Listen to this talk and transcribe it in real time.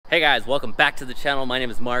Hey guys, welcome back to the channel. My name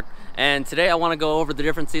is Mark, and today I want to go over the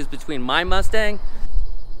differences between my Mustang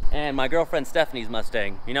and my girlfriend Stephanie's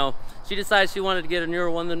Mustang. You know, she decided she wanted to get a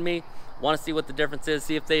newer one than me. Want to see what the difference is,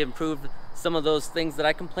 see if they improved some of those things that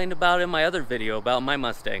I complained about in my other video about my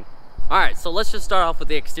Mustang. Alright, so let's just start off with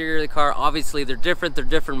the exterior of the car. Obviously they're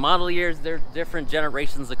different model years, they're different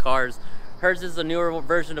generations of cars. Hers is a newer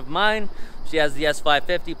version of mine. She has the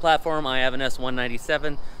S550 platform, I have an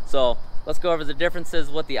S197. So let's go over the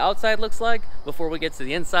differences, what the outside looks like before we get to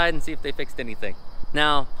the inside and see if they fixed anything.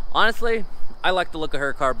 Now, honestly, I like the look of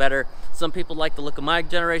her car better. Some people like the look of my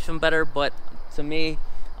generation better, but to me,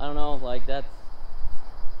 I don't know, like that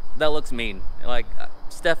looks mean. Like,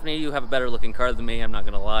 Stephanie, you have a better looking car than me, I'm not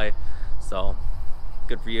gonna lie. So,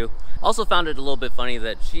 good for you. Also found it a little bit funny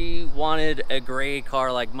that she wanted a gray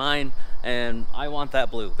car like mine, and I want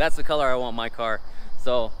that blue. That's the color I want my car.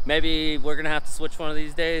 So maybe we're gonna have to switch one of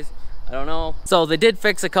these days. I don't know. So they did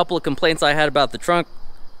fix a couple of complaints I had about the trunk.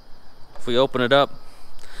 If we open it up,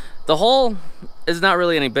 the hole is not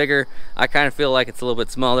really any bigger. I kind of feel like it's a little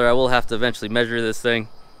bit smaller. I will have to eventually measure this thing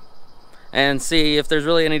and see if there's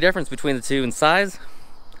really any difference between the two in size.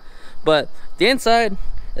 But the inside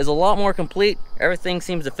is a lot more complete. Everything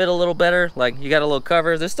seems to fit a little better. Like, you got a little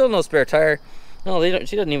cover. There's still no spare tire. No,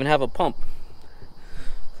 she doesn't even have a pump.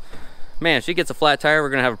 Man, if she gets a flat tire, we're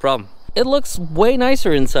gonna have a problem. It looks way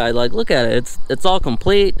nicer inside. Like, look at it. It's all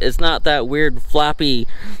complete. It's not that weird flappy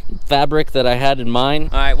fabric that I had in mine.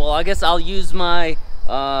 All right, well, I guess I'll use my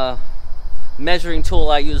measuring tool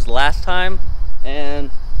I used last time,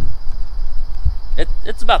 and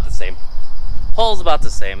it's about the same. Hole's about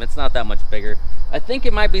the same. It's not that much bigger. I think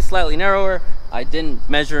it might be slightly narrower. I didn't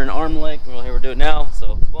measure an arm length. Well, here we're doing it now.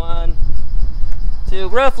 So 1, 2,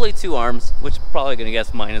 roughly 2 arms, which probably gonna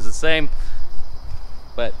guess mine is the same,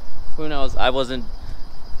 but who knows? I wasn't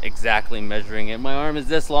exactly measuring it. My arm is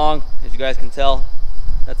this long, as you guys can tell.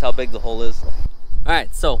 That's how big the hole is. All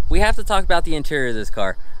right, so we have to talk about the interior of this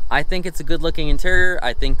car. I think it's a good looking interior.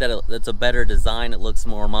 I think that it's a better design. It looks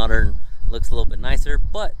more modern, looks a little bit nicer,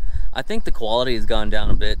 but I think the quality has gone down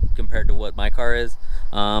a bit compared to what my car is.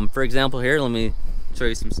 For example, here, let me show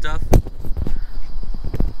you some stuff.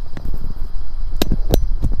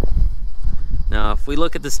 Now, if we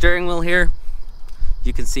look at the steering wheel here,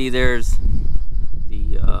 you can see there's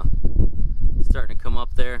the starting to come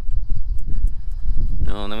up there.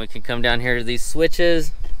 And then we can come down here to these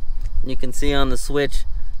switches. You can see on the switch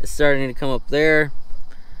it's starting to come up there,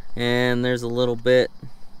 and there's a little bit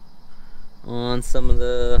on some of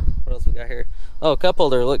the, what else we got here? Oh, cup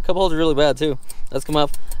holder. Look, cup holder really bad too. That's come up.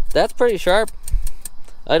 That's pretty sharp.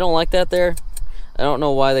 I don't like that there. I don't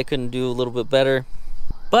know why they couldn't do a little bit better.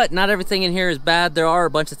 But not everything in here is bad. There are a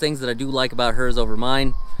bunch of things that I do like about hers over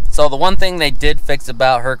mine. So the one thing they did fix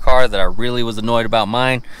about her car that I really was annoyed about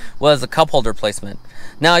mine was the cup holder placement.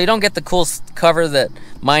 Now, you don't get the cool cover that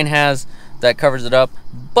mine has that covers it up,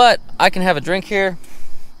 but I can have a drink here,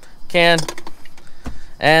 and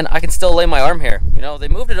I can still lay my arm here. You know, they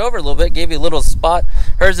moved it over a little bit, gave you a little spot.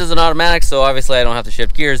 Hers is an automatic, so obviously I don't have to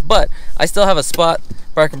shift gears, but I still have a spot,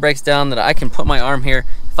 parking brakes down, that I can put my arm here.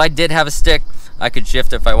 If I did have a stick, I could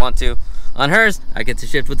shift if I want to. On hers, I get to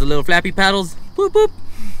shift with the little flappy paddles. Boop, boop.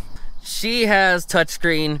 She has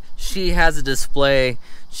touchscreen. She has a display.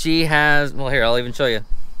 She has, well, here, I'll even show you.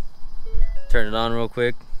 Turn it on real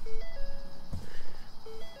quick.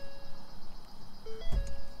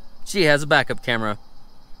 She has a backup camera.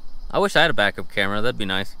 I wish I had a backup camera. That'd be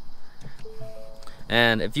nice.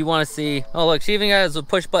 And if you want to see, oh look, she even has a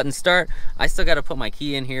push button start. I still got to put my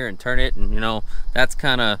key in here and turn it, and you know, that's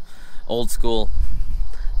kind of old school.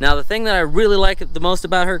 Now, the thing that I really like the most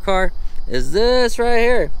about her car is this right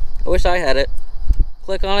here. I wish I had it.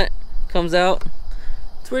 Click on it, comes out.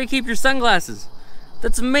 It's where you keep your sunglasses.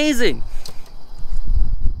 That's amazing.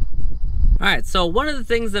 Alright, so one of the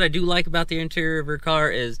things that I do like about the interior of her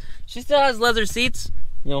car is she still has leather seats.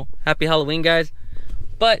 You know, happy Halloween, guys.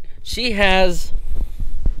 But she has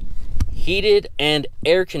heated and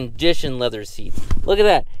air-conditioned leather seats. Look at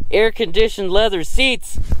that, air-conditioned leather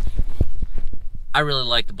seats. I really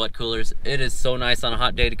like the butt coolers. It is so nice on a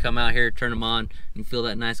hot day to come out here, turn them on, and feel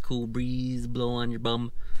that nice cool breeze blow on your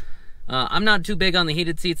bum. I'm not too big on the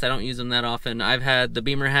heated seats. I don't use them that often. The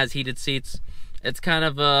Beamer has heated seats. It's kind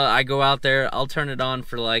of, I go out there, I'll turn it on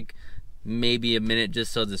for like maybe a minute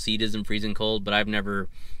just so the seat isn't freezing cold, but I've never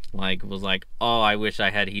was like, oh, I wish I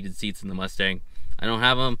had heated seats in the Mustang. I don't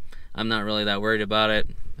have them. I'm not really that worried about it.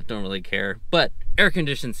 I don't really care. But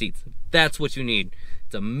air-conditioned seats, that's what you need.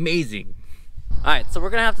 It's amazing. Alright, so we're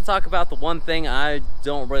gonna have to talk about the one thing I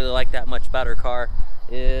don't really like that much about her car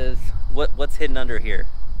is what's hidden under here.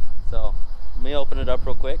 So Let me open it up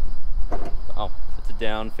real quick. Oh, it's a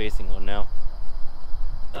down facing one now.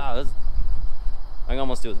 I can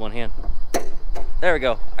almost do it with one hand. There we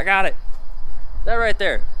go. I got it. That right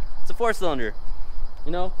there. It's a 4-cylinder.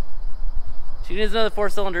 You know, she needs another 4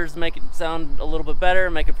 cylinders to make it sound a little bit better,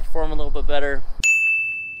 make it perform a little bit better.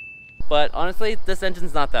 But honestly, this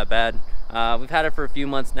engine's not that bad. We've had it for a few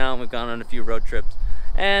months now, and we've gone on a few road trips.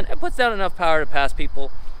 And it puts out enough power to pass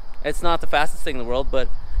people. It's not the fastest thing in the world, but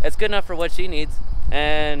it's good enough for what she needs.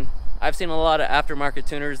 And I've seen a lot of aftermarket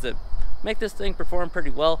tuners that make this thing perform pretty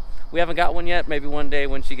well. We haven't got one yet. Maybe one day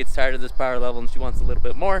when she gets tired of this power level and she wants a little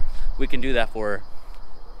bit more, we can do that for her.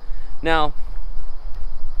 Now,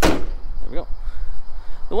 there we go.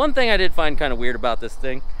 The one thing I did find kind of weird about this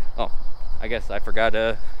thing, oh, I guess I forgot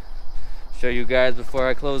to show you guys before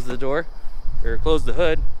I close the door, or close the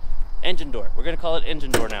hood. Engine door. We're gonna call it engine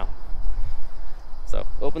door now. So,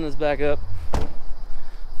 open this back up.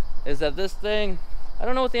 Is that this thing, I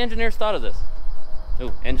don't know what the engineers thought of this.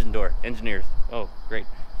 Oh, engine door, engineers. Oh, great.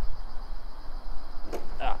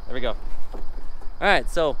 Ah, there we go. All right,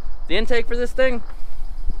 so the intake for this thing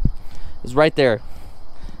is right there.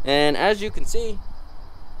 And as you can see,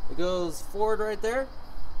 it goes forward right there.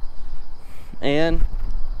 And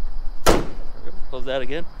close that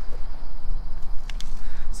again.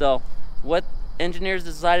 So what engineers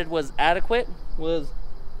decided was adequate was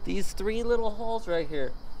these 3 little holes right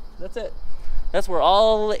here. That's it. That's where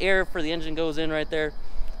all the air for the engine goes in right there.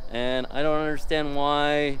 And I don't understand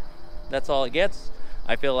why that's all it gets.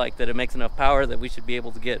 I feel like that it makes enough power that we should be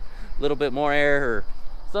able to get a little bit more air or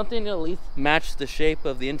something to at least match the shape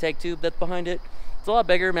of the intake tube that's behind it. It's a lot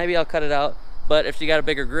bigger, maybe I'll cut it out. But if she got a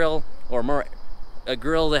bigger grill or a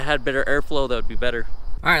grill that had better airflow, that would be better.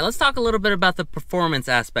 All right, let's talk a little bit about the performance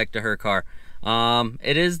aspect of her car.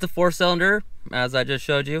 It is the 4-cylinder, as I just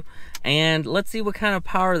showed you. And let's see what kind of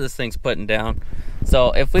power this thing's putting down.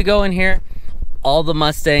 So if we go in here, all the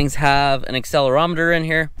Mustangs have an accelerometer in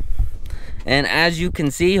here. And as you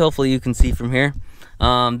can see, hopefully you can see from here,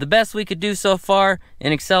 the best we could do so far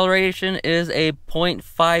in acceleration is a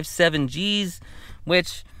 0.57 Gs,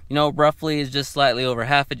 which, you know, roughly is just slightly over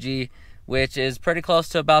half a G, which is pretty close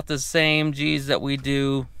to about the same Gs that we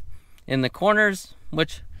do in the corners,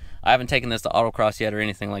 which I haven't taken this to autocross yet or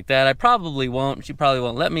anything like that. I probably won't. She probably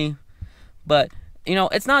won't let me. But, you know,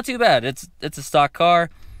 it's not too bad. It's a stock car.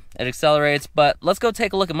 It accelerates. But let's go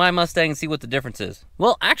take a look at my Mustang and see what the difference is.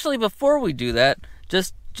 Well, actually, before we do that,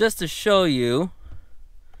 just to show you,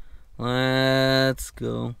 let's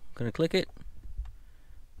go. I'm going to click it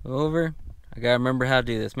over. I got to remember how to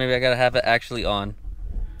do this. Maybe I got to have it actually on.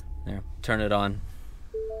 There, turn it on.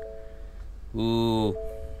 Ooh,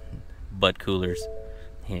 butt coolers.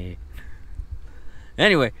 Hey.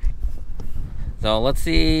 Anyway, so let's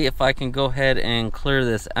see if I can go ahead and clear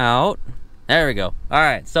this out. There we go. All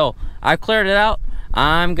right, so I've cleared it out.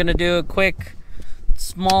 I'm gonna do a quick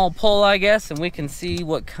small pull, I guess, and we can see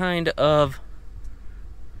what kind of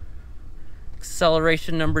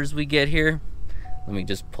acceleration numbers we get here. Let me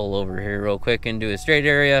just pull over here real quick into a straight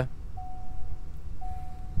area.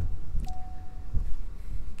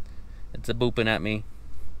 It's a booping at me.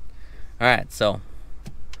 All right, so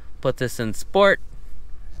put this in sport.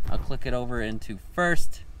 I'll click it over into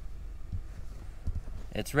first.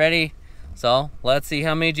 It's ready. So let's see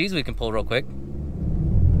how many G's we can pull real quick.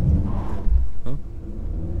 Oh.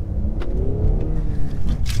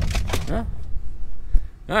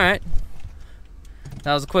 All right.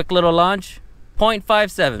 That was a quick little launch.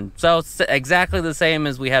 0.57. So it's exactly the same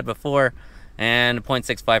as we had before, and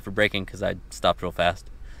 0.65 for braking because I stopped real fast.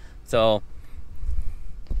 So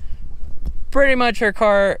pretty much her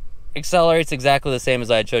car accelerates exactly the same as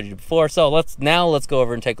I had showed you before. So let's go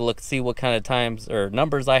over and take a look and see what kind of times or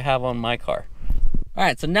numbers I have on my car. All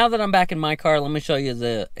right, so now that I'm back in my car, let me show you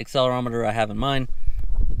the accelerometer I have in mine.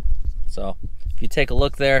 So if you take a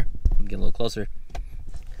look there, let me get a little closer.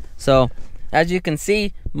 So as you can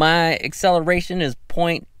see, my acceleration is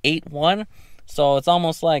 0.81. So it's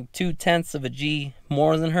almost like 0.2 of a G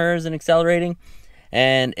more than hers in accelerating.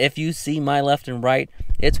 And if you see my left and right,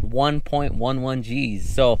 it's 1.11 Gs.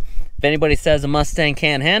 So if anybody says a Mustang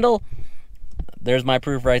can't handle, there's my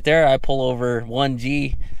proof right there. I pull over 1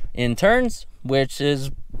 G in turns, which is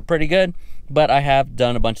pretty good. But I have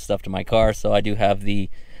done a bunch of stuff to my car. So I do have the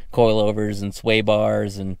coilovers and sway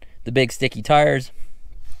bars and the big sticky tires.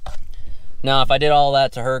 Now, if I did all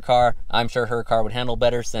that to her car, I'm sure her car would handle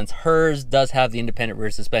better, since hers does have the independent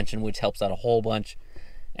rear suspension, which helps out a whole bunch.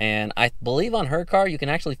 And I believe on her car you can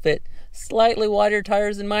actually fit slightly wider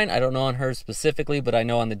tires than mine. I don't know on hers specifically, but I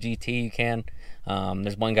know on the GT you can.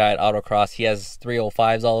 There's one guy at Autocross, he has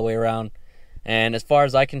 305s all the way around. And as far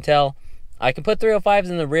as I can tell, I can put 305s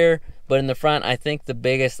in the rear, but in the front, I think the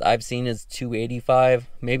biggest I've seen is 285,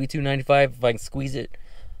 maybe 295 if I can squeeze it.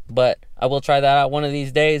 But I will try that out one of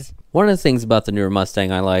these days. One of the things about the newer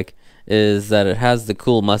Mustang I like is that it has the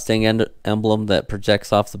cool Mustang emblem that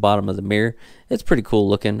projects off the bottom of the mirror. It's pretty cool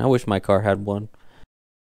looking. I wish my car had one.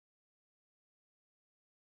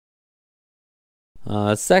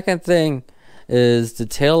 Second thing is the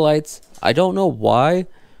taillights. I don't know why,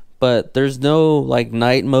 but there's no like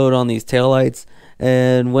night mode on these taillights.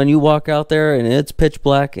 And when you walk out there and it's pitch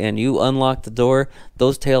black and you unlock the door,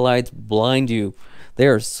 those taillights blind you. They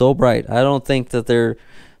are so bright. I don't think that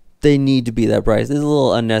they need to be that bright. It's a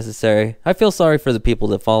little unnecessary. I feel sorry for the people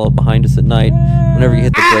that follow behind us at night. Whenever you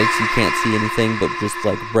hit the brakes, you can't see anything but just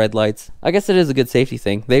like red lights. I guess it is a good safety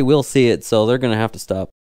thing. They will see it, so they're gonna have to stop.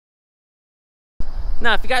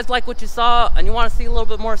 Now, if you guys like what you saw and you want to see a little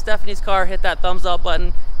bit more of Stephanie's car, hit that thumbs up button.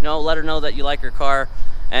 You know, let her know that you like her car.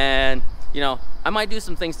 And, you know, I might do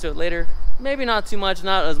some things to it later. Maybe not too much,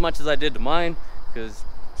 not as much as I did to mine, because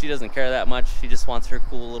she doesn't care that much. She just wants her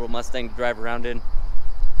cool little Mustang to drive around in.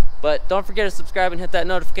 But don't forget to subscribe and hit that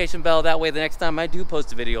notification bell. That way the next time I do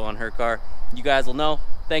post a video on her car, you guys will know.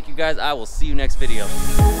 Thank you guys. I will see you next video.